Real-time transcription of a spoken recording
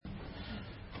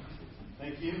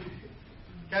Thank you.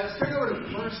 Guys, let's turn over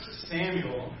to 1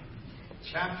 Samuel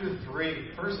chapter 3.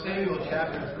 1 Samuel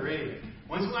chapter 3.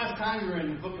 When's the last time you were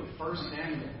in the book of 1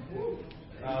 Samuel?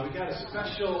 We got a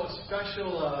special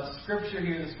scripture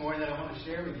here this morning that I want to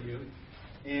share with you.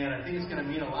 And I think it's going to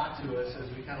mean a lot to us as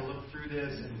we kind of look through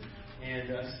this and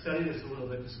study this a little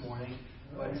bit this morning.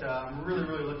 But I'm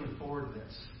really looking forward to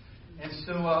this. And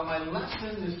so my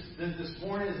lesson this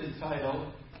morning is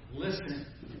entitled, Listen.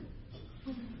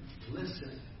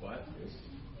 Listen. What?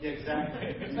 Yeah,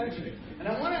 exactly. And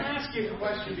I want to ask you a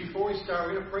question before we start.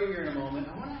 We're going to pray here in a moment.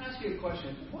 I want to ask you a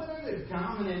question. What are the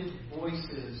dominant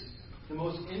voices, the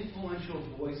most influential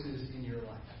voices in your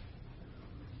life?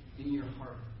 In your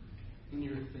heart? In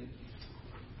your thinking?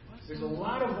 There's a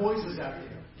lot of voices out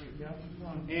there.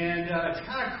 And it's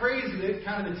kind of crazy that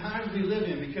kind of the times we live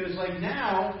in, because like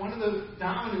now, one of the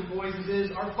dominant voices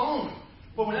is our phone.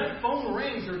 But when that phone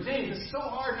rings or dings, it's so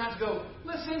hard not to go,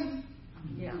 listen.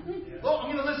 Yeah. Oh,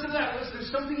 I'm going to listen to that. Listen,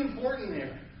 there's something important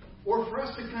there. Or for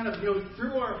us to kind of,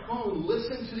 through our phone,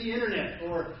 listen to the internet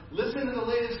or listen to the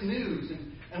latest news.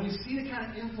 And we see the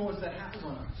kind of influence that happens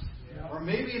on us. Yeah. Or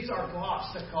maybe it's our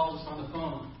boss that calls us on the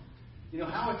phone.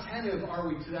 How attentive are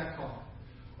we to that call?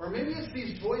 Or maybe it's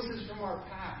these voices from our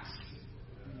past,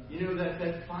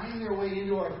 that find their way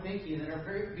into our thinking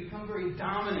and become very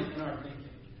dominant in our thinking.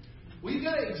 We've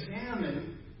got to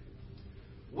examine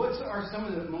what are some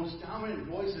of the most dominant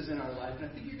voices in our life. And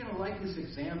I think you're going to like this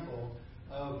example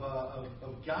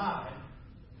of God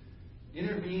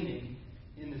intervening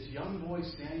in this young boy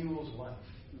Samuel's life.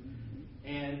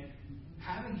 And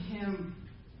having him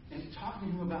and talking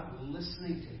to him about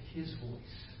listening to his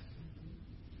voice.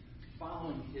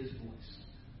 Following his voice.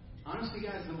 Honestly,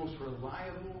 guys, the most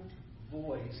reliable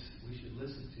voice we should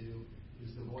listen to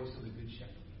is the voice of the Good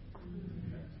Shepherd.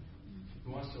 Okay?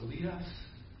 Who wants to lead us,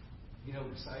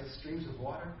 beside streams of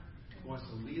water, who wants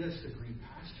to lead us to green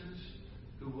pastures,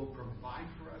 who will provide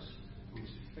for us, who is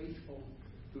faithful,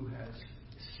 who has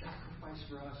sacrificed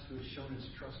for us, who has shown his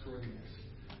trustworthiness.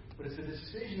 But it's a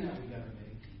decision that we got to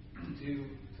make to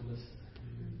listen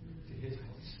to his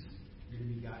voice. You're to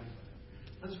be guided by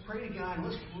it. Let's pray to God and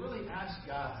let's really ask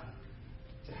God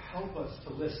to help us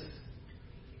to listen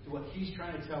to what he's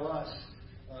trying to tell us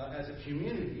as a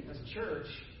community, as a church,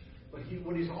 but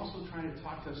what he's also trying to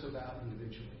talk to us about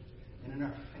individually and in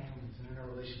our families and in our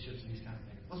relationships and these kind of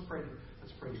things. Let's pray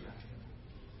to God.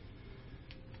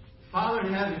 Father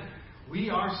in heaven, we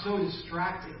are so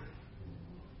distracted.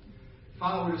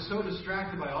 Father, we're so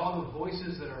distracted by all the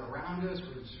voices that are around us.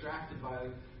 We're distracted by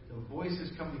the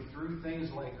voices coming through things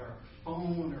like our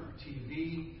phone or our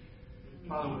TV.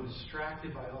 Father, we're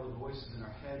distracted by all the voices in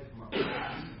our head from our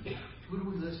past. Who do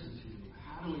we listen to?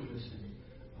 How do we listen?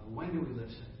 When do we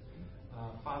listen?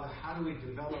 Father, how do we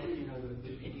develop,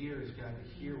 the ears, God, to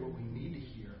hear what we need to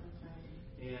hear?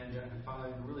 And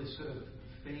Father, really sort of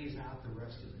phase out the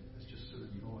rest of it. It's just sort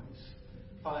of noise.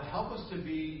 Father, help us to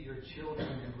be your children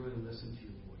and really listen to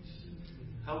your voice.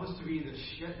 Help us to be the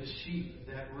sheep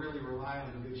that really rely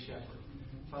on the Good Shepherd.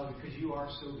 Father, because you are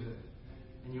so good,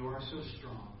 and you are so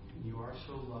strong, and you are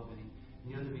so loving.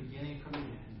 And you know the beginning from the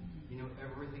end. You know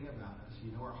everything about us.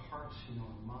 You know our hearts, you know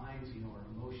our minds, you know our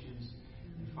emotions.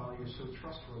 And Father, you're so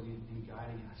trustworthy in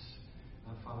guiding us,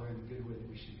 Father, in the good way that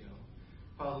we should go.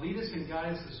 Father, lead us and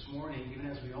guide us this morning, even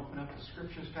as we open up the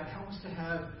Scriptures. God, help us to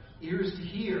have ears to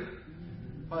hear.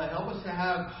 Father, help us to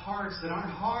have hearts that aren't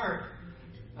hard.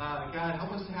 God,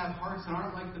 help us to have hearts that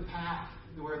aren't like the path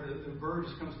where the bird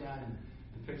just comes down and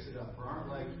picks it up. Or aren't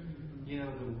like,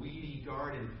 the weedy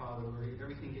garden, Father, where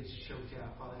everything gets choked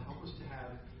out. Father, help us to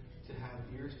have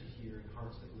ears to hear and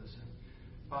hearts that listen.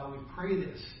 Father, we pray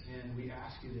this and we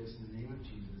ask you this in the name of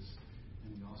Jesus.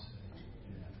 And we all say,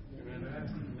 Amen.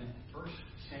 Amen. 1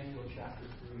 Samuel chapter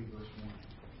 3, verse 1.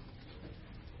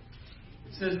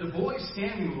 It says, the boy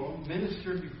Samuel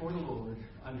ministered before the Lord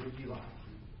under Eli.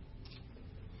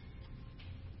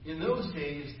 In those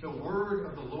days, the word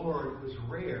of the Lord was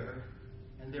rare,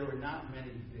 and there were not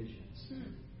many visions.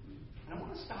 And I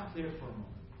want to stop there for a moment.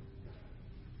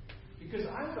 Because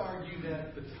I would argue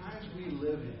that the times we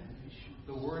live in,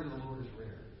 the word of the Lord is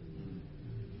rare.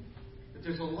 But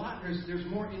there's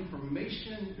more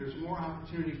information, there's more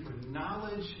opportunity for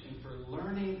knowledge and for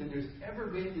learning than there's ever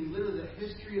been in literally the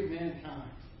history of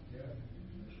mankind. Yeah.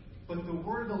 But the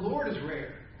word of the Lord is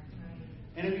rare.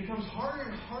 And it becomes harder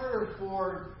and harder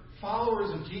for followers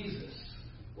of Jesus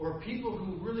or people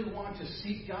who really want to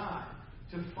seek God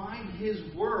to find his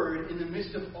word in the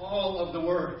midst of all of the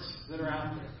words that are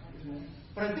out there.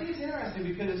 But I think it's interesting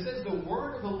because it says the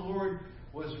word of the Lord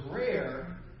was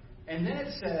rare, and then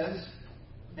it says,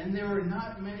 and there were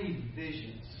not many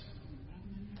visions.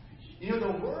 You know,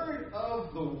 the word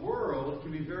of the world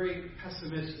can be very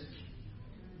pessimistic.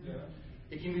 Yeah.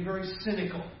 It can be very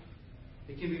cynical.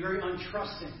 It can be very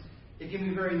untrusting. It can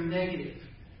be very negative.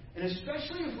 And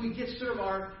especially if we get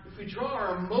if we draw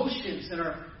our emotions and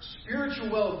our spiritual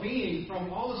well-being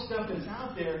from all the stuff that's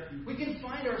out there, we can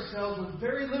find ourselves with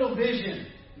very little vision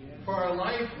for our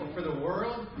life or for the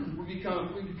world. We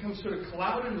become sort of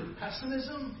clouded with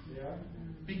pessimism. Yeah.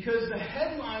 Because the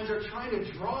headlines are trying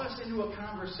to draw us into a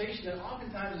conversation that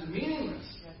oftentimes is meaningless.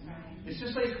 It's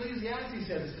just like Ecclesiastes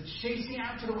says, it's the chasing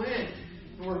after the wind.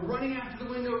 And we're running after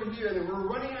the wind over here, and we're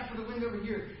running after the wind over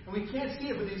here. And we can't see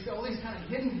it, but all these kind of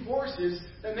hidden forces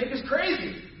that make us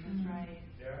crazy. That's right.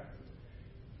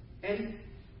 Yeah. And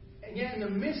yet in the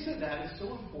midst of that, it's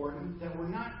so important that we're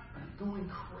not going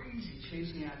crazy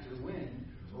chasing after the wind,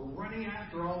 or running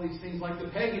after all these things like the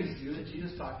pagans do that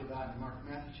Jesus talked about in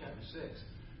Matthew chapter 6.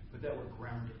 But that we're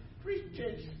grounded. Preach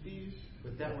it, Steve.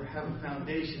 But that we have a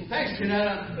foundation. Thanks,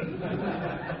 Janetta.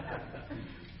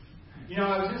 You know,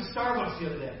 I was in Starbucks the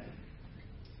other day,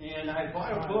 and I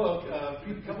bought a book a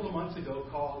couple of months ago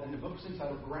and the book's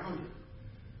entitled Grounded.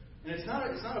 And it's not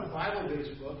a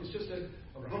Bible-based book. It's just a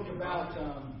book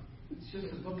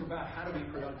about how to be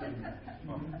productive.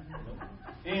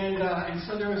 And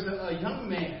so there was a young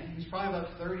man. He's probably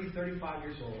about 30, 35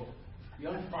 years old. A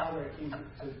young father. I came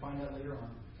to find out later on,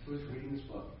 who was reading this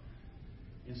book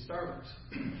in Starbucks.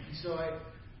 So I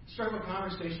started a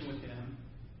conversation with him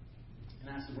and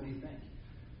asked him, "What do you think?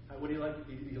 What do you like?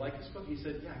 Do you like this book?" He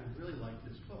said, "Yeah, I really like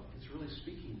this book. It's really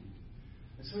speaking to me."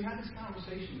 And so we had this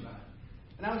conversation about it.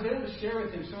 And I was able to share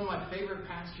with him some of my favorite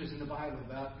passages in the Bible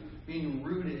about being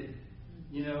rooted,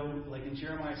 you know, like in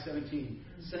Jeremiah 17,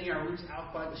 sending our roots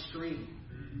out by the stream.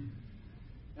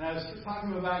 And I was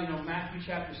talking about, you know, Matthew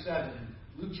chapter 7,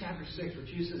 Luke chapter 6, where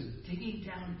Jesus says, digging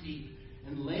down deep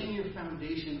and laying your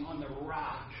foundation on the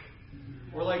rock.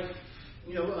 Or like,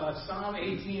 you know, Psalm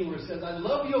 18, where it says, I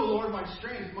love you, O Lord, my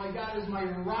strength. My God is my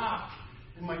rock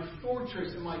and my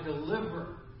fortress and my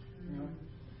deliverer. You know?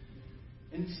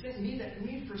 And that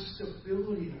need for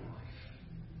stability in our life.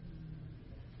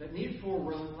 That need for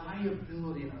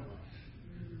reliability in our life.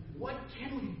 What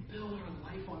can we build our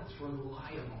life on that's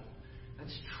reliable?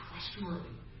 That's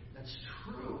trustworthy. That's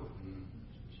true.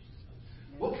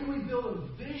 What can we build a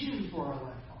vision for our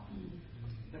life on?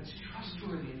 That's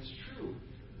trustworthy. It's true.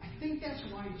 I think that's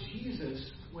why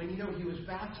Jesus, when he was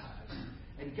baptized,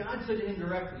 and God said to him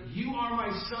directly, "You are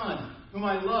my son, whom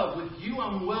I love. With you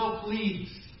I'm well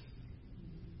pleased."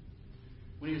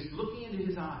 When he was looking into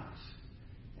his eyes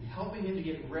and helping him to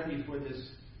get ready for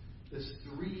this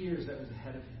 3 years that was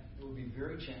ahead of him, it would be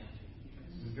very challenging,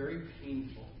 and very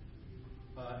painful,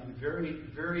 and very,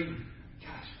 very,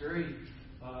 very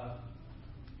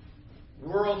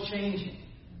world-changing.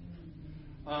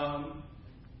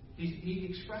 He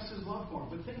expressed his love for him.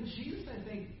 But then Jesus, I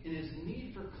think, in his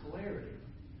need for clarity,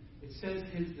 it says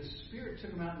the Spirit took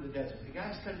him out in the desert. The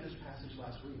guy studied this passage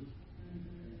last week.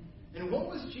 And what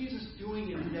was Jesus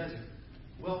doing in the desert?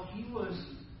 Well, he was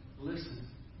listening.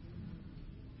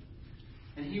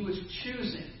 And he was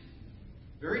choosing,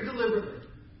 very deliberately,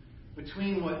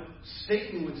 between what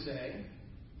Satan would say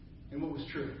and what was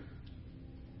true.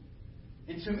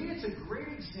 And to me, it's a great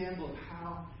example of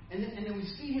how, and then we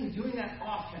see him doing that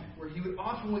often, where he would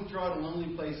often withdraw to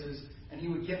lonely places and he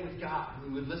would get with God and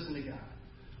he would listen to God.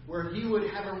 Where he would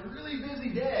have a really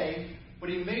busy day, but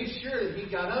he made sure that he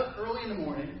got up early in the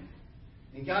morning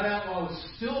and got out while it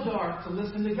was still dark to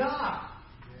listen to God.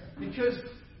 Because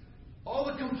all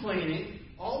the complaining,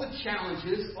 all the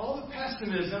challenges, all the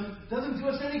pessimism doesn't do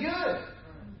us any good.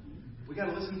 We got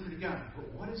to listen to God.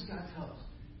 But what does God tell us?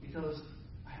 He tells us,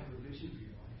 I have a vision for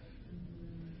your life.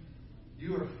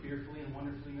 You are fearfully and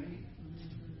wonderfully made.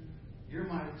 You're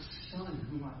my son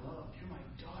whom I love. You're my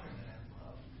daughter that I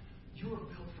love. You are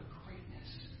built for greatness.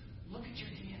 Look at your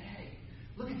DNA.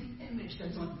 Look at the image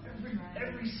that's on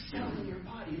every cell in your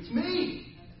body. It's me.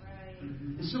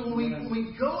 And so when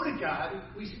we go to God,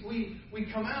 we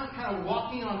come out kind of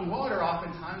walking on water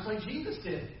oftentimes like Jesus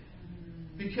did.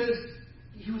 Because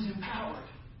he was empowered.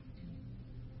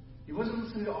 He wasn't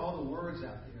listening to all the words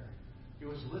out there. He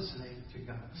was listening to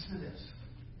God. Listen to this.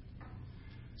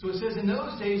 So it says, in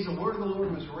those days the word of the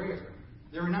Lord was rare.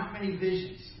 There were not many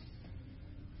visions.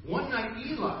 One night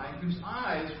Eli, whose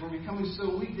eyes were becoming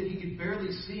so weak that he could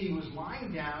barely see, was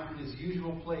lying down in his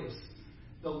usual place.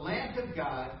 The lamp of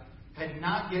God had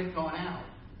not yet gone out.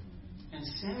 And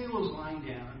Samuel was lying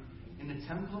down in the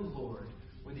temple of the Lord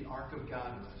where the ark of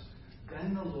God was.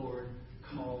 Then the Lord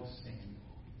called Samuel.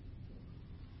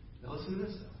 Now listen to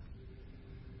this though.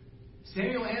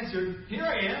 Samuel answered, "Here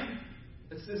I am."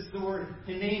 This is the word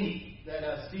Hineni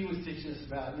that Steve was teaching us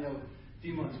about, a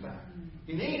few months back.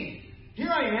 Hineni. Here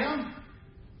I am,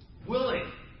 willing,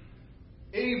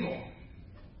 able,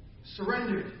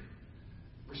 surrendered,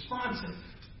 responsive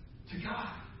to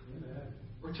God.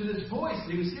 Or to this voice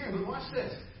that he was hearing. But watch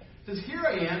this. It says, here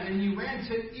I am, and he ran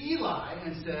to Eli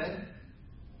and said,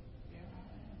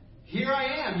 here I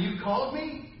am, you called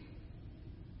me?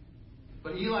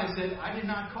 But Eli said, I did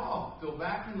not call. Go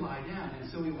back and lie down. And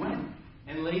so he went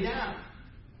and lay down.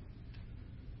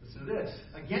 Listen to this.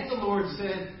 Again the Lord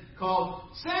called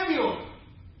Samuel.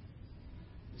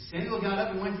 Samuel got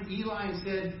up and went to Eli and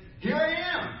said, here I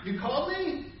am. You called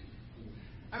me?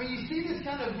 I mean, you see this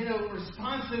kind of,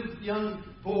 responsive young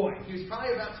boy. He was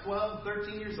probably about 12,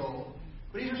 13 years old.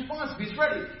 But he's responsive. He's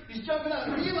ready. He's jumping up.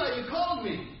 Eli, you called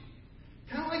me.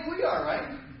 Kind of like we are,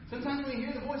 right? Sometimes when we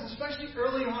hear the voice, especially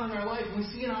early on in our life, we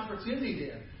see an opportunity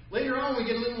there. Later on, we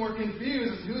get a little more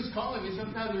confused as to who's calling me.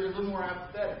 Sometimes we're a little more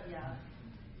apathetic. Yeah.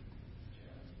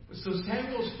 So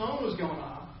Samuel's phone was going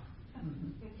off,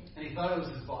 and he thought it was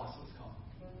his boss that was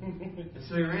calling. And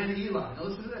so he ran to Eli. Now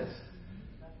listen to this.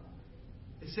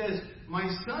 It says, my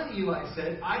son, Eli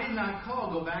said, I did not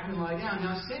call. Go back and lie down.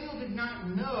 Now Samuel did not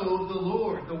know the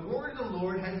Lord. The word of the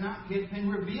Lord had not yet been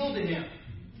revealed to him.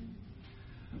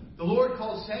 The Lord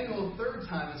called Samuel a third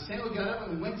time, and Samuel got up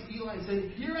and went to Eli and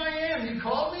said, here I am, you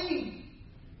called me?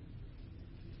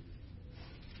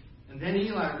 And then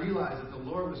Eli realized that the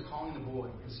Lord was calling the boy.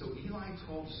 And so Eli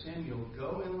told Samuel,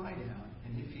 go and lie down,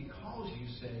 and if he calls you,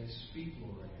 say, speak,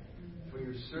 Lord, for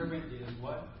your servant is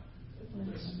what?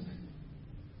 Listening.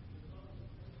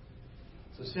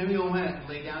 So Samuel went and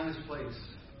lay down in his place.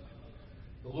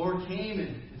 The Lord came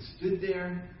and stood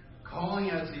there,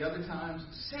 calling as the other times,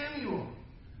 Samuel!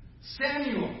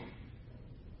 Samuel!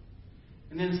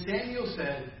 And then Samuel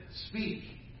said, speak,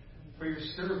 for your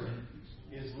servant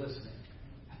is listening.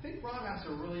 I think Rob asked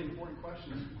a really important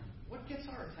question this morning. What gets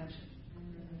our attention?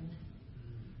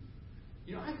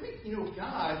 I think,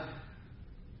 God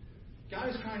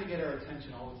is trying to get our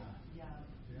attention all the time.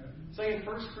 It's like in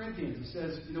 1 Corinthians, it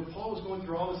says, Paul was going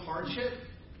through all this hardship.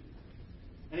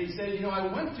 And he said, I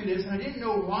went through this, and I didn't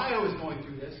know why I was going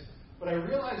through this. But I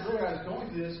realized later I was going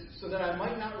through this so that I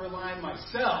might not rely on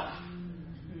myself,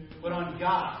 but on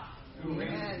God, who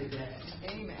raises the dead.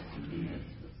 Amen.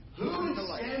 Who did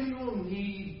Samuel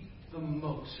need the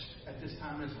most at this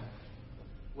time in his life?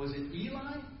 Was it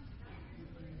Eli?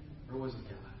 Or was it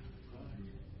God?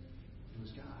 It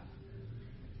was God.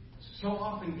 So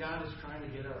often God is trying to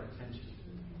get our attention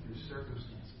through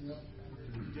circumstances,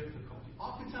 through difficulty.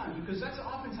 Oftentimes, because that's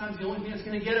oftentimes the only thing that's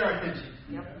going to get our attention.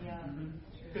 Yep. Yeah.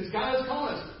 Because God is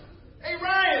calling us. Hey,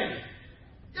 Ryan!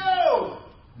 Yo!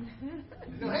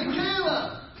 Hey,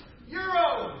 Kayla!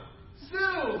 Euro!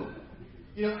 Sue!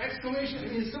 Exclamation. I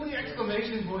mean, there's so many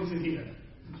exclamation points in here.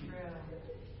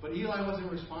 But Eli wasn't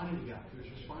responding to God. He was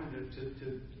responding to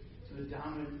the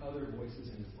dominant other voices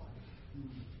in his life.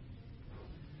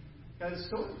 God, it's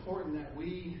so important that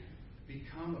we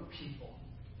become a people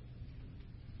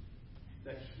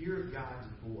that hear God's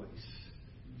voice,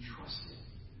 trust it,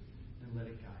 and let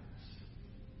it guide us.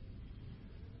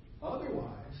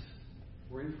 Otherwise,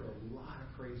 we're in for a lot of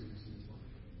craziness in this life.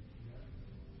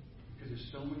 Because there's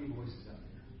so many voices out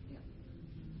there.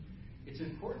 It's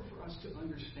important for us to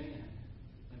understand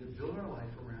and to build our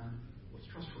life around what's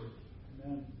trustworthy,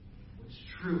 what's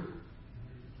true.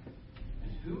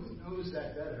 And who knows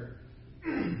that better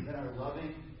than our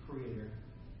loving Creator,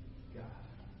 God?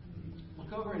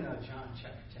 Look over in John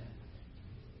chapter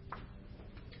 10.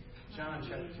 John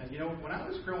chapter 10. When I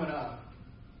was growing up,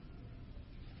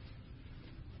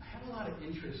 I had a lot of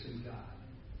interest in God.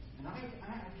 And I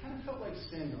kind of felt like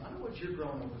Samuel. I don't know what your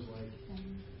growing up was like.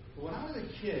 But when I was a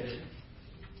kid,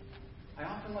 I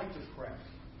often liked to pray.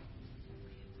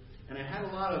 And I had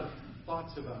a lot of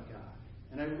thoughts about God.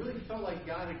 And I really felt like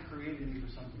God had created me for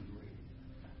something great.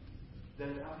 That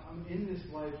I'm in this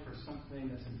life for something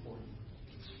that's important,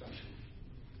 special.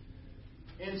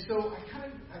 And so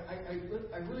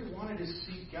I really wanted to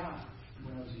seek God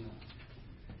when I was young.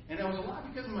 And it was a lot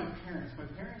because of my parents. My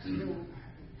parents,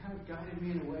 kind of guided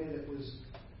me in a way that was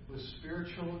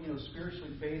spiritual,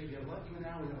 spiritually based. We had a lot, even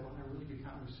now, we had a lot of really good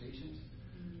conversations.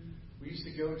 We used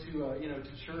to go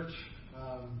to church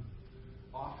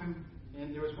often.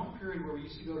 And there was one period where we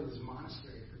used to go to this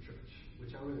monastery for church,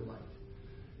 which I really liked.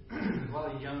 A lot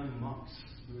of young monks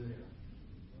who were there.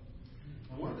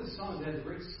 And one of the songs, they had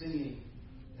great singing.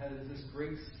 Had this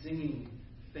great singing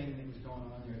thing that was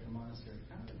going on there at the monastery.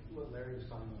 Kind of like what Larry was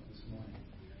talking about this morning.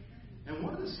 And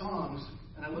one of the songs,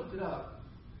 and I looked it up,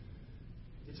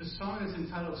 it's a song that's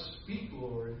entitled, Speak,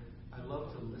 Lord, I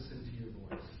love to listen to your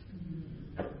voice.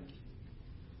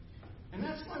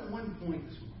 that's my one point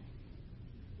this morning.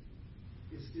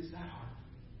 Is that hard?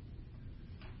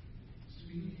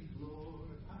 Speak, Lord,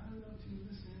 I love to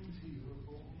listen to your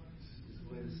voice. Is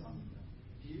the way the song goes.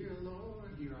 Here,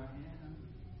 Lord, here I am.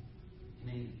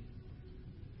 Maybe.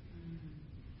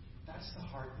 That's the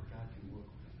heart that God can work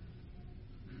with.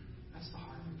 That's the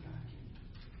heart that God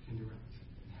can direct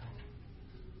and help.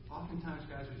 Oftentimes,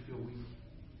 guys, we feel weak.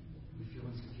 We feel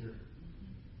insecure.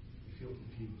 We feel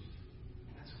confused.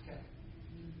 And that's okay.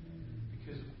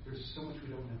 Because there's so much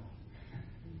we don't know.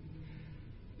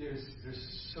 There's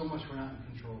so much we're not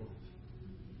in control of.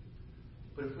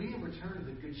 But if we can return to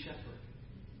the Good Shepherd,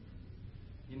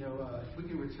 if we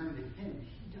can return to Him,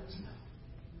 He does know.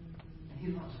 And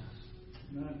He loves us.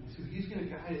 So He's going to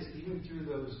guide us even through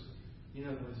those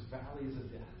valleys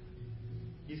of death.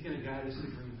 He's going to guide us to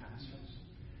green pastures.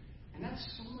 And that's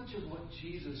so much of what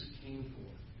Jesus came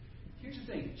for. Here's the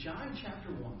thing. John chapter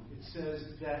 1, it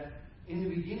says that in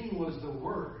the beginning was the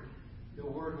Word. The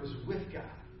Word was with God.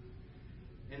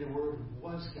 And the Word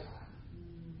was God.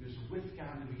 He was with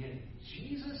God in the beginning.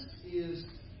 Jesus is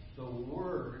the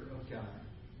Word of God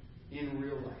in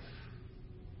real life.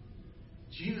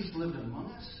 Jesus lived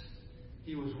among us.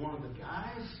 He was one of the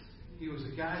guys. He was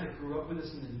a guy that grew up with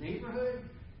us in the neighborhood.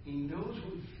 He knows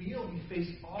what we feel. He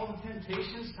faced all the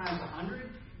temptations times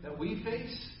 100 that we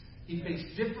face. He faced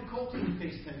difficulty. He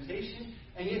faced temptation.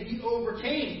 And yet He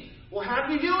overcame. Well, how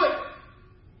did He do it?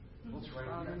 Well, it's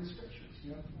right here in the Scriptures.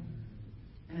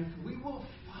 And if we will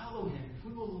follow Him, if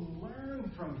we will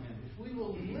learn from Him, if we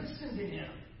will listen to Him,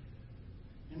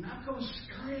 and not go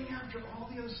scurrying after all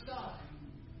the other stuff,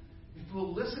 if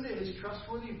we'll listen to His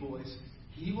trustworthy voice,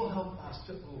 He will help us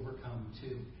to overcome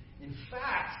too. In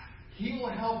fact, He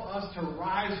will help us to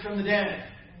rise from the dead.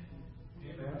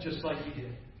 Amen. Just like He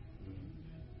did.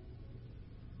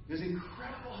 There's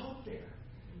incredible hope there.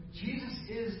 Jesus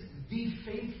is the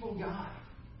faithful God.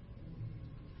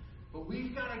 But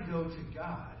we've got to go to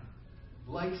God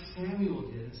like Samuel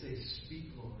did and say, speak,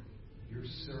 Lord. Your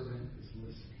servant is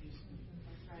listening.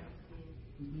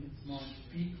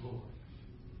 Speak, Lord.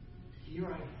 Here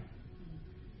I am.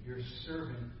 Your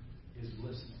servant is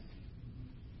listening.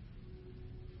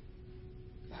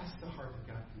 That's the heart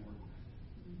that God can work with.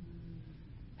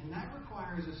 And that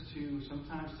requires us to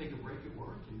sometimes take a break at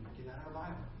work and get out our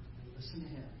Bible and listen to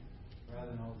Him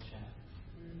rather than all the chat.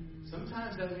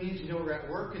 Sometimes that means, we're at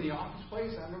work in the office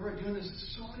place. I remember doing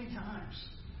this so many times.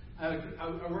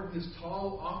 I worked in this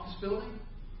tall office building,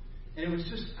 and it was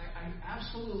just, I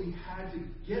absolutely had to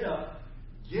get up,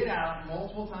 get out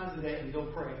multiple times a day and go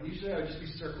pray. And usually I would just be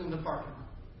circling the parking lot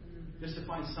just to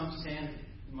find some sanity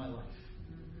in my life.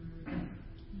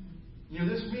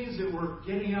 This means that we're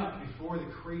getting up before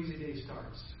the crazy day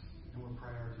starts, and we're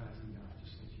prioritizing God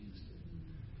just like Jesus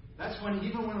did. That's when,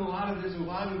 even when there's a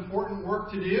lot of important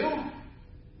work to do,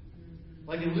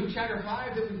 like in Luke chapter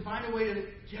 5, that we find a way to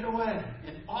get away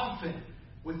and often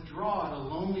withdraw to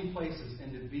lonely places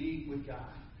and to be with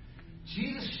God.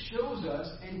 Jesus shows us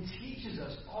and teaches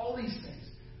us all these things,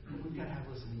 but we've got to have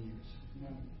listening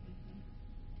ears.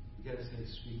 We've got to say,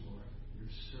 speak, Lord. Your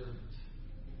servant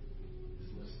is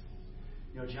listening.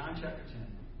 John chapter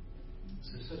 10.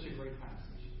 This is such a great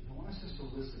passage. I want us just to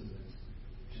listen to this,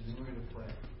 and then we're going to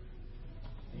pray.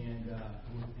 And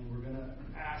we're going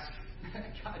to ask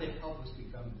God to help us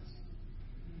become this.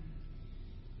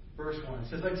 Verse 1. It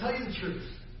says, I tell you the truth.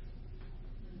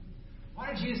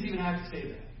 Why did Jesus even have to say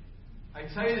that?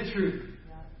 I tell you the truth.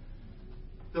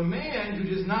 The man who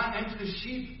does not enter the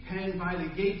sheep pen by the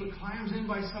gate but climbs in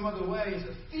by some other way is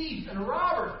a thief and a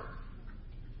robber.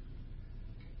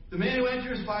 The man who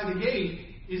enters by the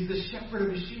gate is the shepherd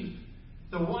of the sheep.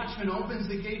 The watchman opens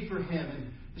the gate for him,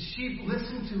 and the sheep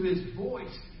listen to his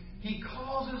voice. He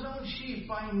calls his own sheep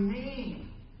by name.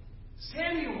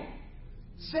 Samuel!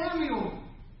 Samuel!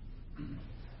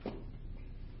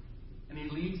 And he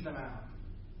leads them out.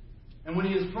 And when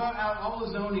he has brought out all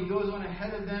his own, he goes on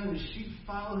ahead of them, and the sheep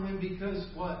follow him because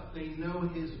what? They know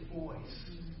his voice.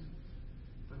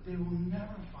 But they will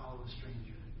never follow a stranger.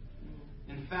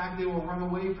 In fact, they will run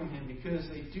away from him because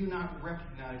they do not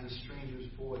recognize a stranger's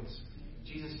voice.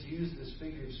 Jesus used this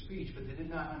figure of speech, but they did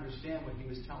not understand what he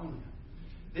was telling them.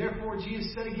 Therefore,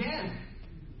 Jesus said again,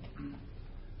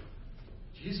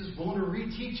 Jesus is willing to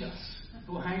reteach us.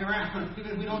 We'll hang around,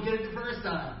 even if we don't get it the first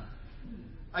time.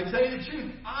 I tell you the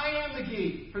truth, I am the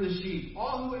gate for the sheep.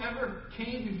 All who ever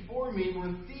came before me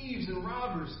were thieves and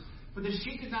robbers, but the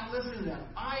sheep did not listen to them.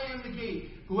 I am the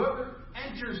gate. Whoever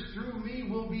enters through me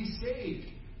will be saved.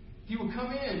 He will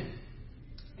come in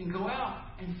and go out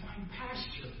and find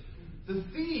pasture. The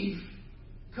thief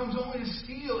comes only to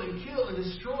steal and kill and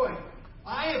destroy.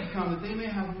 I have come that they may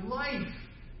have life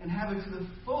and have it to the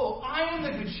full. I am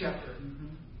the good shepherd.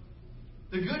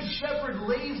 The good shepherd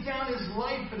lays down his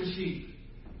life for the sheep.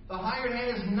 The hired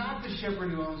hand is not the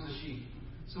shepherd who owns the sheep.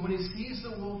 So when he sees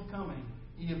the wolf coming,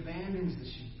 he abandons the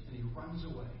sheep and he runs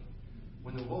away.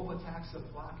 When the wolf attacks the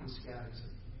flock and scatters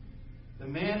it. The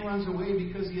man runs away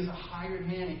because he is a hired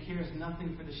hand and cares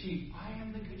nothing for the sheep. I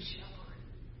am the good shepherd.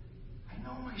 I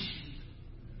know my sheep.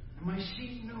 And my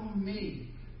sheep know me.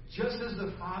 Just as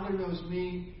the Father knows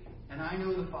me, and I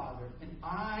know the Father. And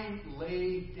I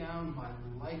lay down my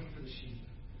life for the sheep.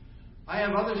 I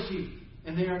have other sheep,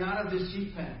 and they are not of this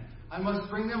sheep pen. I must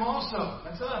bring them also.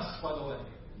 That's us, by the way.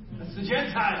 That's the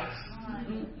Gentiles.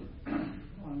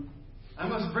 I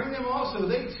must bring them also.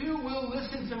 They too will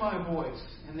listen to my voice,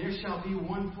 and there shall be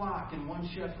one flock and one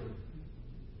shepherd.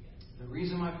 The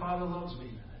reason my Father loves me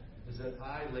is that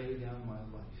I lay down my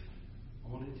life. I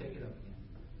want to take it up again.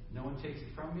 No one takes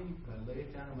it from me, but I lay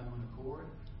it down on my own accord.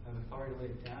 I have authority to lay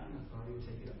it down and authority to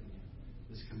take it up again.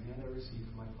 This command I received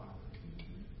from my Father.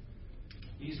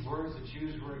 These words the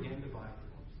Jews were again divided.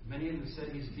 Many of them said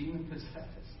he's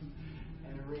demon-possessed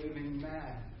and raving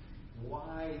mad.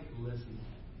 Why listen?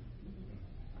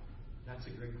 That's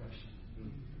a great question.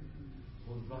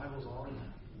 Well, the Bible's all in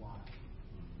that. Why?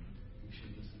 We should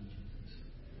listen to Jesus.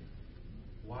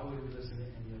 Why would we listen to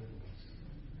any other voice?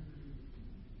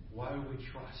 Why would we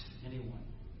trust anyone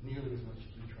nearly as much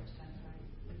as we trust him?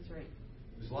 That's right.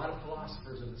 There's a lot of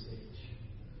philosophers of this age.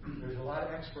 There's a lot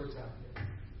of experts out there.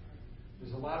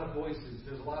 There's a lot of voices.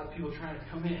 There's a lot of people trying to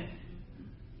come in.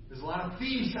 There's a lot of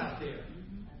thieves out there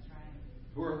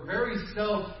who are very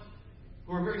selfish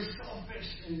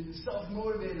and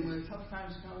self-motivated. When the tough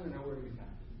times come, they're nowhere to be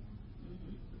found.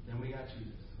 But then we got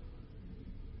Jesus,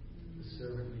 the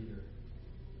servant leader,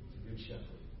 the good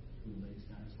shepherd who lays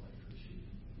down his life for the sheep.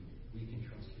 We can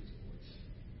trust his voice,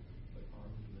 but are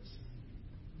we listening?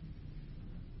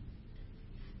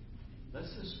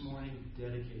 Let's this morning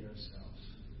dedicate ourselves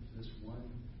to this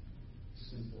one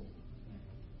simple thing,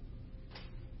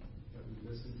 that we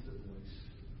listen to the voice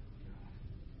of God.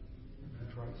 In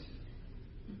Christ,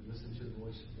 we listen to the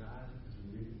voice of God as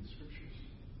we read it in the Scriptures.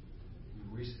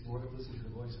 We listen to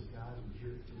the voice of God as we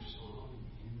hear it through song and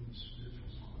hymns, spiritual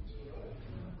songs.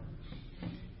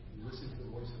 We listen to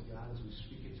the voice of God as we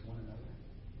speak it to one another,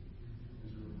 as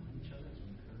we remind each other, as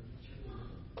we encourage each other.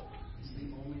 It's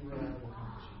the only reliable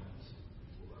compass, you guys.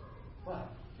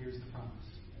 But here's the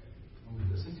promise. When we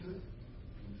listen to it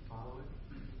and we follow it,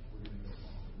 we're going to go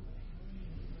all the way.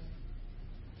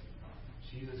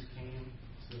 Jesus came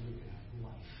so we could have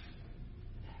life.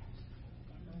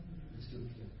 Let's do it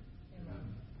together.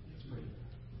 Let's pray.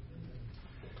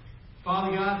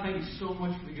 Father God, thank you so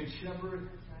much for the Good Shepherd.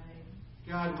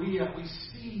 God, we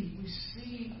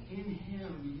see in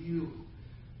him you.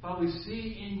 Father, we see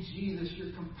in Jesus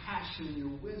your compassion and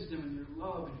your wisdom and your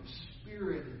love and your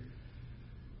spirit.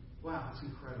 Wow, it's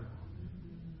incredible.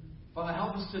 Father,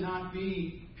 help us to not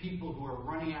be people who are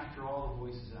running after all the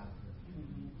voices out there.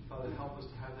 Father, help us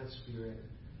to have that spirit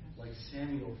like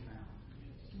Samuel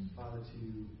found. Father,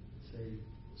 to say,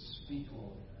 speak,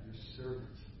 Lord, your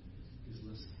servant is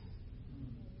listening.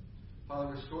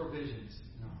 Father, restore visions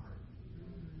in our heart.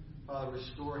 Father,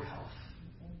 restore health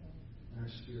in our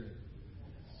spirit.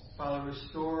 Father,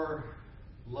 restore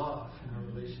love in our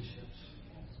relationships.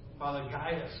 Father,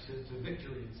 guide us to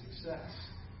victory and success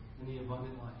in the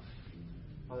abundant life.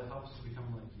 Father, help us to become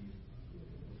like you.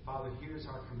 Father, here's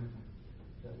our commitment,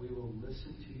 that we will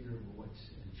listen to your voice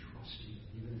and trust you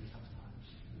even in tough times.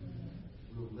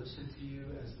 We will listen to you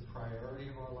as the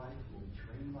priority of our life. We'll be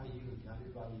trained by you and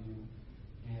guided by you.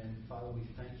 And Father, we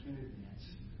thank you in advance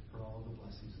for all of the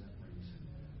blessings that brings.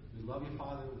 We love you,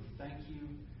 Father. We thank you.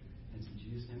 And it's in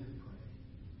Jesus' name we pray.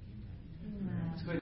 Amen.